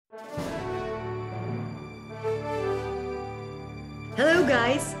Hello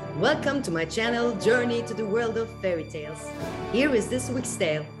guys, welcome to my channel Journey to the World of Fairy Tales. Here is this week's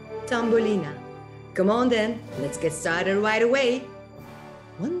tale, Thumbelina. Come on then, let's get started right away.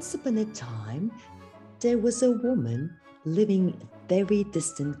 Once upon a time, there was a woman living in a very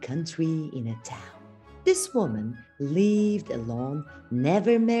distant country in a town. This woman lived alone,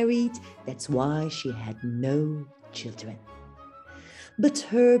 never married, that's why she had no children. But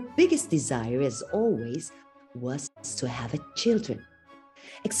her biggest desire, as always, was to have children.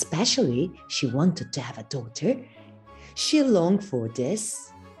 Especially, she wanted to have a daughter. She longed for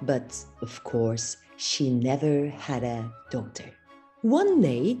this, but of course, she never had a daughter. One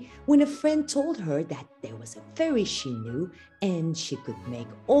day, when a friend told her that there was a fairy she knew and she could make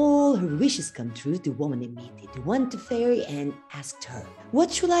all her wishes come true, the woman immediately went to fairy and asked her,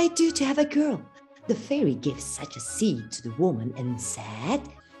 "What should I do to have a girl?" The fairy gave such a seed to the woman and said,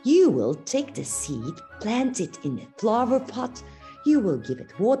 "You will take the seed, plant it in a flower pot. You will give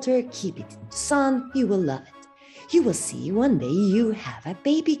it water, keep it in the sun. You will love it. You will see one day you have a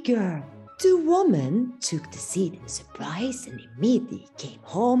baby girl." The woman took the seed in surprise and immediately came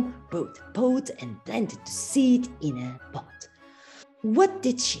home, brought a pot and planted the seed in a pot. What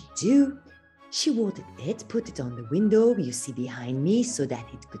did she do? She watered it, put it on the window you see behind me so that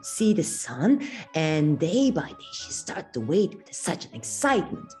it could see the sun, and day by day she started to wait with such an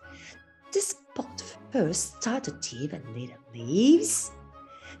excitement. This pot first started to give a little leaves.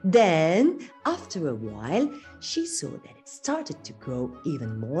 Then, after a while, she saw that it started to grow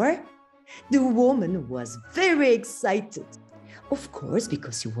even more. The woman was very excited. Of course,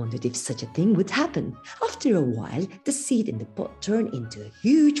 because she wondered if such a thing would happen. After a while, the seed in the pot turned into a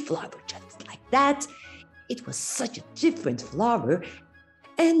huge flower just like that. It was such a different flower,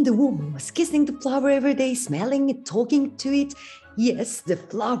 and the woman was kissing the flower every day, smelling it, talking to it. Yes, the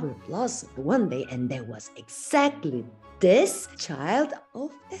flower blossomed one day, and there was exactly this child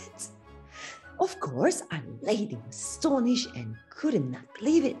of it. Of course, our lady was astonished and could not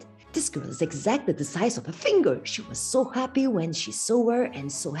believe it. This girl is exactly the size of a finger. She was so happy when she saw her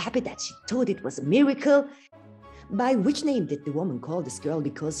and so happy that she thought it was a miracle. By which name did the woman call this girl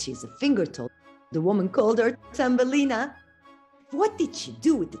because she's a finger tall? The woman called her Thumbelina. What did she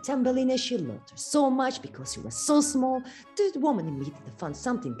do with the Thumbelina? She loved her so much because she was so small. The woman immediately found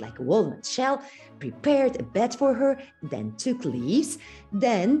something like a walnut shell, prepared a bed for her, then took leaves,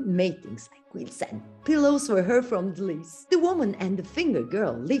 then made things like quilts and pillows for her from the leaves. The woman and the finger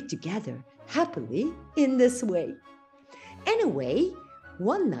girl lived together happily in this way. Anyway,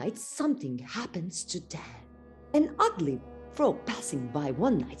 one night something happens to Dan. An ugly frog passing by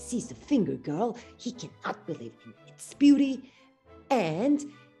one night sees the finger girl. He cannot believe in its beauty and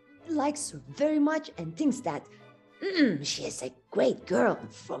likes her very much and thinks that she is a great girl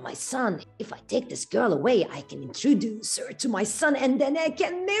for my son. If I take this girl away, I can introduce her to my son and then I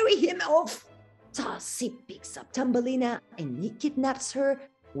can marry him off. Thus he picks up Thumbelina and he kidnaps her.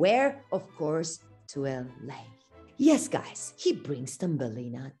 Where? Of course, to a lake. Yes, guys, he brings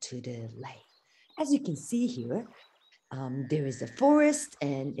Thumbelina to the lake. As you can see here, there is a forest,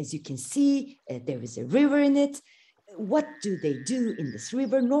 and as you can see, there is a river in it. What do they do in this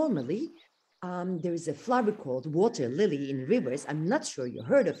river normally? There is a flower called water lily in rivers. I'm not sure you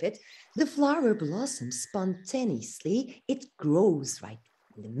heard of it. The flower blossoms spontaneously. It grows right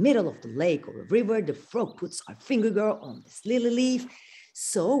in the middle of the lake or a river. The frog puts our finger girl on this lily leaf.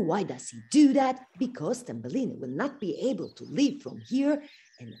 So why does he do that? Because Thumbelina will not be able to leave from here.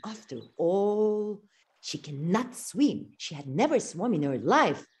 And after all, she cannot swim. She had never swum in her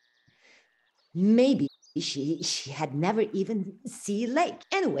life. Maybe she had never even seen a lake.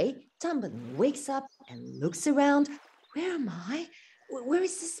 Anyway, Thumbelina wakes up and looks around. Where am I? Where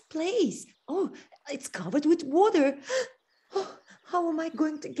is this place? Oh, it's covered with water. Oh, how am I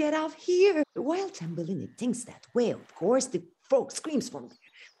going to get out here? While Thumbelina thinks that way, of course, the frog screams from there.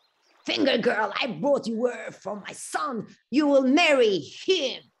 "Finger girl, I brought you word from my son. You will marry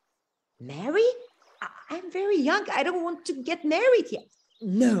him." Marry? I'm very young. I don't want to get married yet.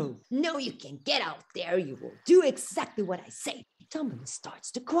 No, you can get out there. You will do exactly what I say. Thumbelina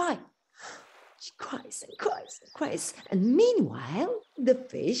starts to cry. She cries and cries and cries. And meanwhile, the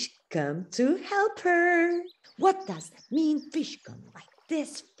fish come to help her. What does that mean? Fish come like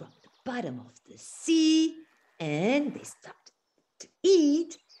this from the bottom of the sea. And they start to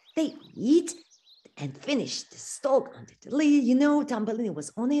eat. They eat and finish the stalk under the leaf. You know, Thumbelina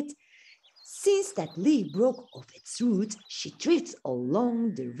was on it. Since that leaf broke off its roots, she drifts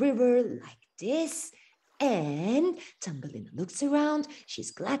along the river like this. And Thumbelina looks around.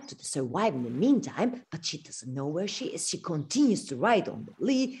 She's glad to survive in the meantime, but she doesn't know where she is. She continues to ride on the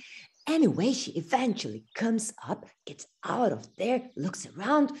leaf. Anyway, she eventually comes up, gets out of there, looks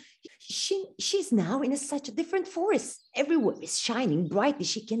around. She's now in such a different forest. Everywhere is shining brightly.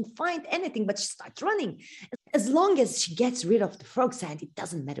 She can find anything, but she starts running. As long as she gets rid of the frog sand, it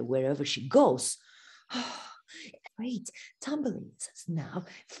doesn't matter wherever she goes. Afraid. Thumbelina is now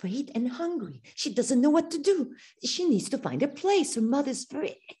afraid and hungry. She doesn't know what to do. She needs to find a place. Her mother's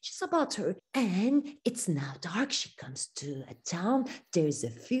very anxious about her. And it's now dark. She comes to a town. There's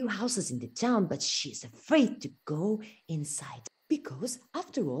a few houses in the town, but she's afraid to go inside. Because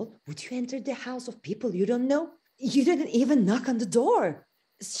after all, would you enter the house of people you don't know? You didn't even knock on the door.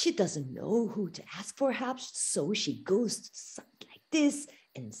 She doesn't know who to ask for help, so she goes to something like this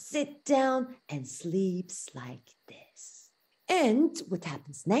and sit down and sleeps like this. And what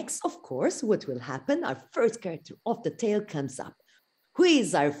happens next? Of course, what will happen? Our first character of the tale comes up. Who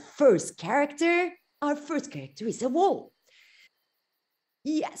is our first character? Our first character is a wall.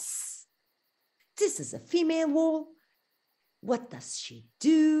 Yes, this is a female wall. What does she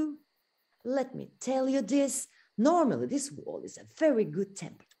do? Let me tell you this. Normally, this wall is a very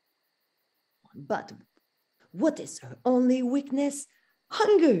good-tempered one, but what is her only weakness?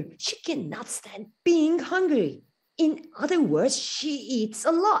 Hunger. She cannot stand being hungry. In other words, she eats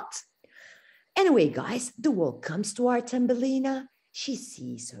a lot. Anyway, guys, the wall comes to our Thumbelina. She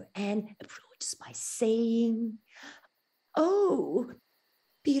sees her and approaches by saying, "Oh,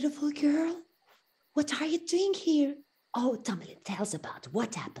 beautiful girl, what are you doing here?" Oh, Thumbelina tells about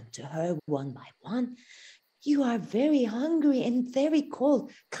what happened to her one by one. "You are very hungry and very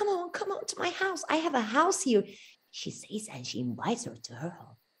cold. Come on to my house. I have a house here," she says, and she invites her to her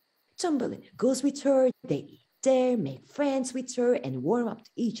home. Thumbelina goes with her. They eat there, make friends with her, and warm up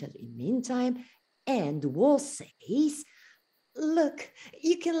to each other in the meantime. And the wall says, "Look,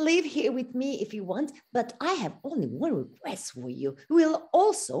 you can live here with me if you want, but I have only one request for you. You will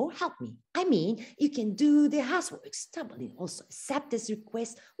also help me. I mean, you can do the housework." Thumbelina also accepts this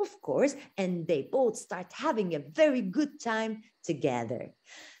request, of course, and they both start having a very good time together.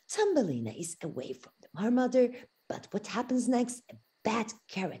 Thumbelina is away from her mother, but what happens next? A bad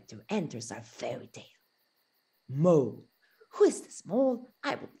character enters our fairy tale. Mole. Who is this mole?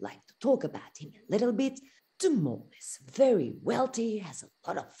 I would like to talk about him a little bit. The mole is very wealthy, has a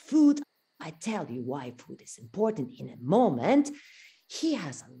lot of food. I tell you why food is important in a moment. He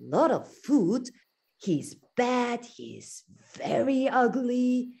has a lot of food. He's bad, he's very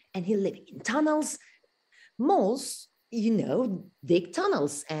ugly, and he lives in tunnels. Moles, dig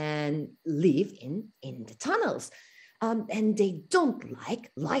tunnels and live in the tunnels. And they don't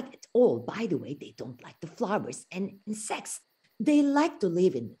like light at all. By the way, they don't like the flowers and insects. They like to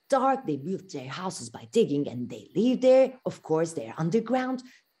live in the dark. They build their houses by digging and they live there. Of course, they're underground.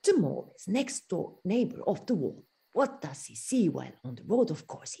 The mole is next door neighbor of the wall. What does he see while on the road? Of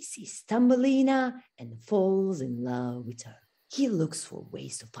course, he sees Thumbelina and falls in love with her. He looks for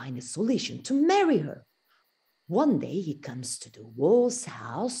ways to find a solution to marry her. One day, he comes to the wall's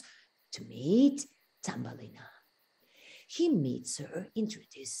house to meet Thumbelina. He meets her,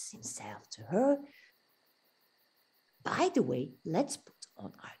 introduces himself to her. By the way, let's put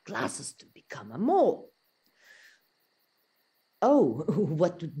on our glasses to become a mole. Oh,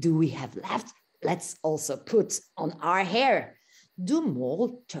 what do we have left? Let's also put on our hair. The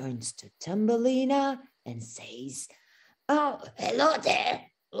mole turns to Thumbelina and says, "Oh, hello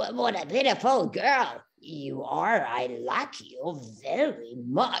there. What a beautiful girl you are. I like you very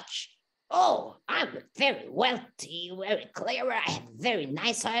much. Oh, I'm very wealthy, very clever. I have very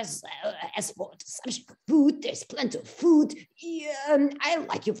nice eyes. As for the subject of food, there's plenty of food. Yeah, I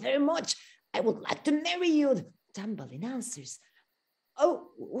like you very much. I would like to marry you." Thumbelina answers,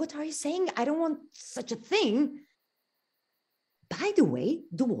 "Oh, what are you saying? I don't want such a thing." By the way,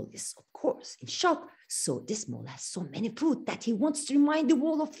 the wall is, of course, in shock. So this mole has so many food that he wants to remind the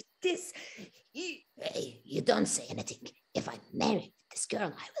wall of this. "Hey, you don't say anything. If I marry this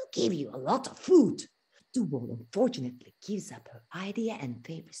girl, I will give you a lot of food." The wall unfortunately gives up her idea and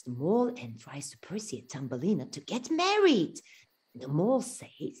favors the mole and tries to persuade Thumbelina to get married. The mole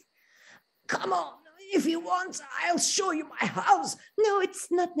says, "Come on, if you want, I'll show you my house." "No, it's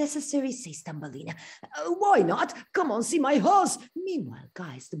not necessary," says Thumbelina. "Why not? Come on, see my house." Meanwhile,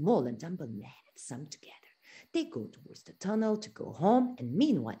 guys, the mole and Thumbelina have some together. They go towards the tunnel to go home, and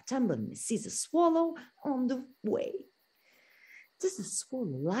meanwhile, Thumbelina sees a swallow on the way. There's a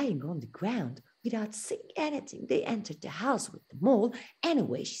swallow lying on the ground without saying anything. They entered the house with the mole.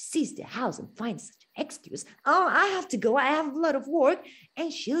 Anyway, she sees the house and finds such an excuse. "Oh, I have to go. I have a lot of work."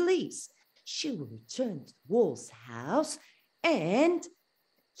 And she leaves. She will return to the wolf's house and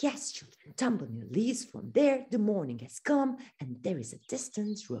Yes, children, Thumbelina leaves from there. The morning has come, and there is a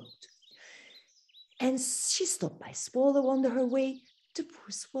distant road. And she stopped by Swallow on her way. The poor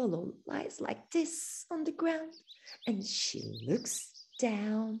Swallow lies like this on the ground, and she looks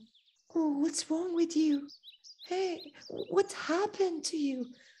down. Oh, what's wrong with you? Hey, what happened to you?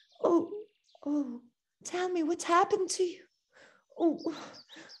 Oh, oh, tell me what happened to you. Oh,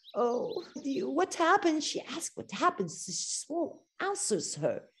 what happened? She asked what happens. Swallow answers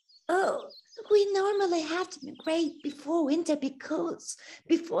her. Oh, we normally have to migrate before winter because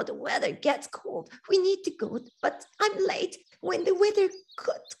before the weather gets cold, we need to go. But I'm late. When the weather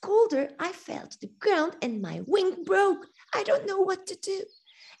got colder, I fell to the ground and my wing broke. I don't know what to do.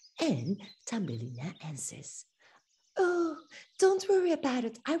 And Thumbelina answers, oh, don't worry about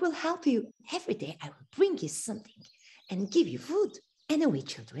it. I will help you. Every day I will bring you something and give you food. Anyway,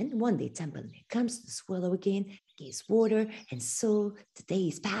 children, one day Thumbelina comes to the Swallow again, gives water, and so the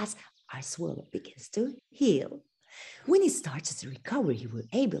days pass. Our Swallow begins to heal. When he starts to recover, he will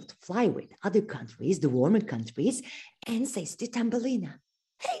be able to fly with other countries, the warmer countries, and says to Thumbelina,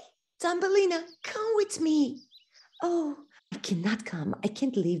 hey, Thumbelina, come with me. Oh, I cannot come. I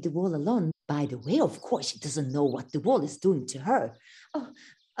can't leave the wall alone. By the way, of course, she doesn't know what the wall is doing to her. Oh,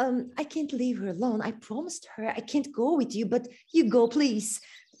 I can't leave her alone. I promised her I can't go with you, but you go, please.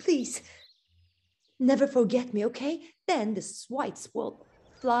 Please. Never forget me, okay? Then the white swallow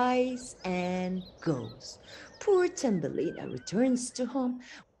flies and goes. Poor Thumbelina returns to home.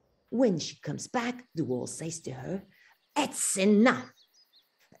 When she comes back, the wall says to her, it's enough.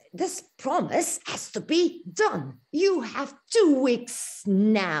 This promise has to be done. You have 2 weeks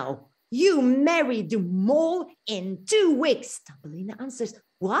now. You marry the mole in 2 weeks. Thumbelina answers,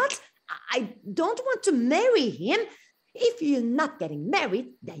 what? I don't want to marry him. If you're not getting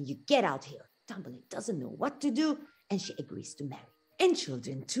married, then you get out here. Thumbelina doesn't know what to do, and she agrees to marry. And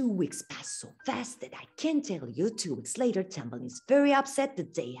children, 2 weeks pass so fast that I can't tell you. 2 weeks later, Thumbelina is very upset. The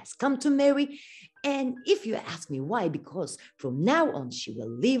day has come to marry. And if you ask me why, because from now on, she will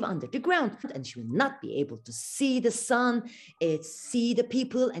live under the ground and she will not be able to see the sun, see the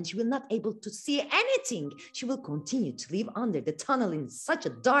people, and she will not be able to see anything. She will continue to live under the tunnel in such a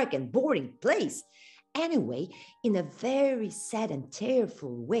dark and boring place. Anyway, in a very sad and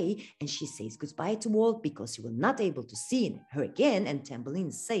tearful way, and she says goodbye to Walt because she will not be able to see her again. And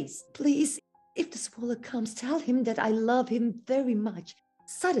Thumbelina says, please, if the swallow comes, tell him that I love him very much.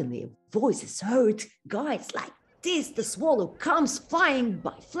 Suddenly, a voice is heard. Guys, like this, the swallow comes flying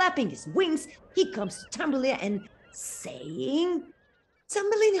by flapping his wings. He comes to Thumbelina and saying,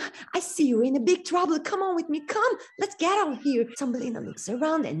 Thumbelina, I see you're in a big trouble. Come on with me. Come, let's get out of here. Thumbelina looks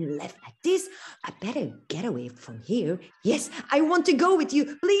around and left like this. I better get away from here. Yes, I want to go with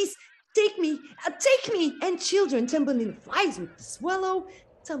you. Please, take me. Take me. And children, Thumbelina flies with the swallow.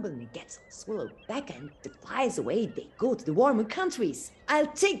 Thumbelina gets on the swallow back and flies away. They go to the warmer countries. I'll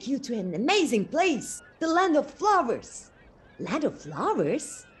take you to an amazing place. The land of flowers. Land of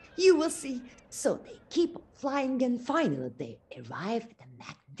flowers? You will see. So they keep on flying and finally they arrive at a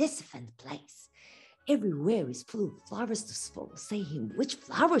magnificent place. Everywhere is full of flowers. The swallow say him, which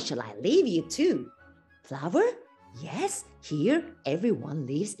flower shall I leave you to? Flower? Yes, here everyone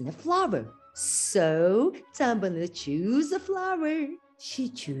lives in a flower. So Thumbelina chooses a flower. She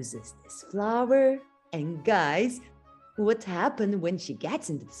chooses this flower. And guys, what happened when she gets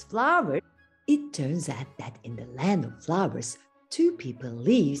into this flower? It turns out that in the land of flowers, 2 people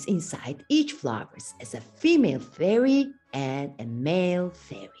lives inside each flowers as a female fairy and a male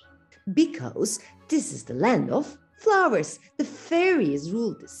fairy. Because this is the land of flowers. The fairies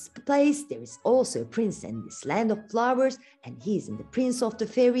rule this place. There is also a prince in this land of flowers, and he is the prince of the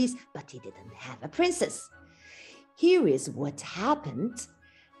fairies, but he didn't have a princess. Here is what happened.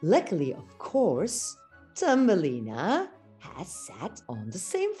 Luckily, of course, Thumbelina has sat on the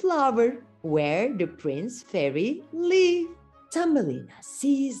same flower where the prince fairy lived. Thumbelina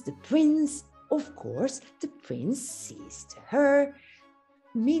sees the prince. Of course, the prince sees to her.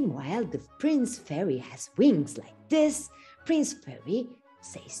 Meanwhile, the prince fairy has wings like this. Prince fairy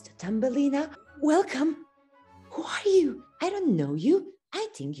says to Thumbelina, welcome. Who are you? I don't know you. I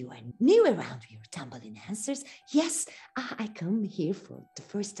think you are new around here. Thumbelina answers, yes, I come here for the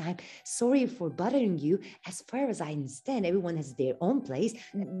first time. Sorry for bothering you. As far as I understand, everyone has their own place.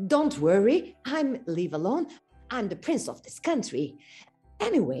 Don't worry, I'm live alone. I'm the prince of this country.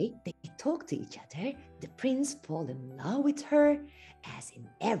 Anyway, they talk to each other. The prince falls in love with her. As in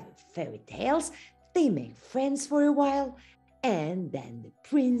every fairy tales, they make friends for a while. And then the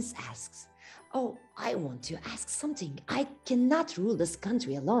prince asks, oh, I want to ask something. I cannot rule this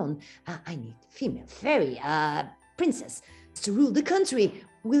country alone. I need a female fairy, princess, to rule the country.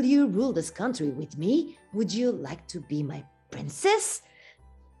 will you rule this country with me? Would you like to be my princess?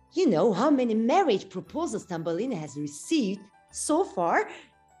 You know how many marriage proposals Thumbelina has received so far?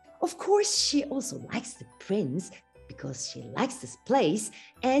 Of course, she also likes the prince because she likes this place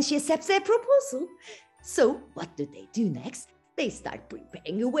and she accepts their proposal. So what do they do next? They start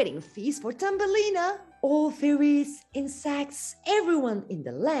preparing a wedding feast for Thumbelina. All fairies, insects, everyone in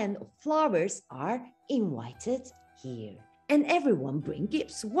the land of flowers are invited here. And everyone bring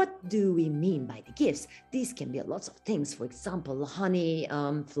gifts. What do we mean by the gifts? These can be lots of things. For example, honey,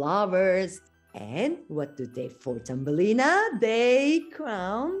 flowers. And what do they for Thumbelina? They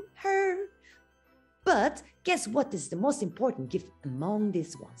crown her. But guess what is the most important gift among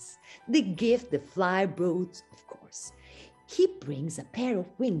these ones? The gift the fly brought, of course. He brings a pair of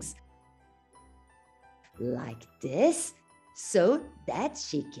wings like this so that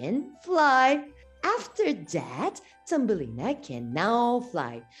she can fly. After that, Thumbelina can now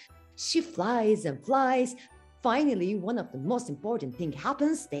fly. She flies and flies. Finally, one of the most important things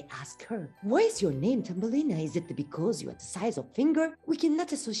happens. They ask her, "Why is your name Thumbelina? Is it because you are the size of finger? We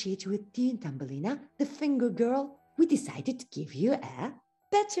cannot associate you with you, Thumbelina, the finger girl. We decided to give you a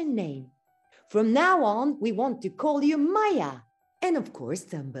better name. From now on, we want to call you Maya." And of course,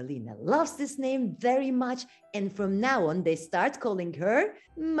 Thumbelina loves this name very much. And from now on, they start calling her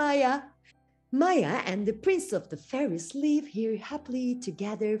Maya. Maya and the prince of the fairies live here happily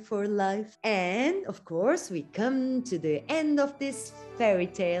together for life. And of course, we come to the end of this fairy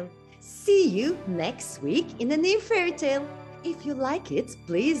tale. See you next week in a new fairy tale. If you like it,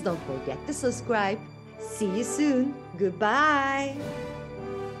 please don't forget to subscribe. See you soon. Goodbye.